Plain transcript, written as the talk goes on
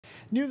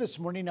New this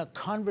morning, a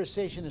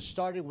conversation has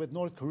started with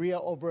North Korea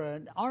over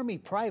an Army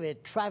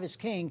private, Travis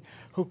King,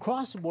 who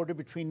crossed the border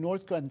between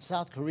North and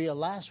South Korea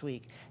last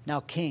week. Now,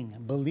 King,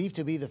 believed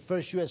to be the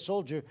first U.S.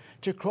 soldier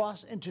to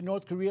cross into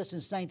North Korea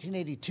since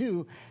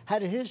 1982,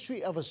 had a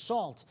history of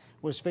assault,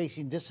 was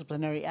facing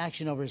disciplinary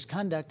action over his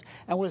conduct,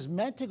 and was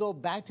meant to go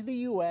back to the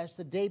U.S.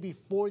 the day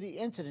before the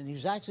incident. He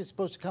was actually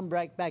supposed to come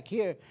back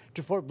here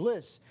to Fort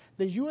Bliss.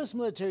 The U.S.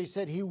 military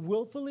said he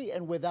willfully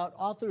and without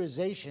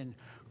authorization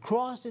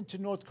crossed into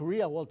North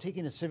Korea while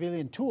taking a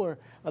civilian tour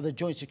of the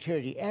joint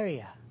security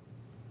area.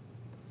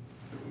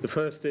 The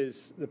first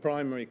is the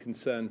primary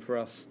concern for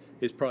us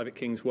is Private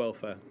King's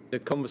welfare. The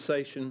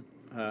conversation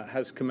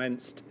has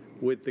commenced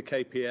with the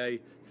KPA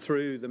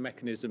through the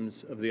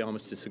mechanisms of the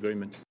armistice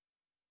agreement.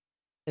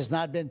 Has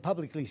not been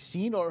publicly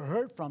seen or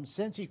heard from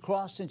since he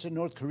crossed into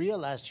North Korea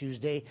last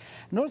Tuesday.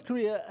 North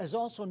Korea has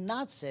also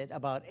not said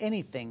about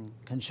anything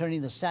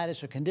concerning the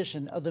status or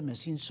condition of the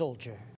missing soldier.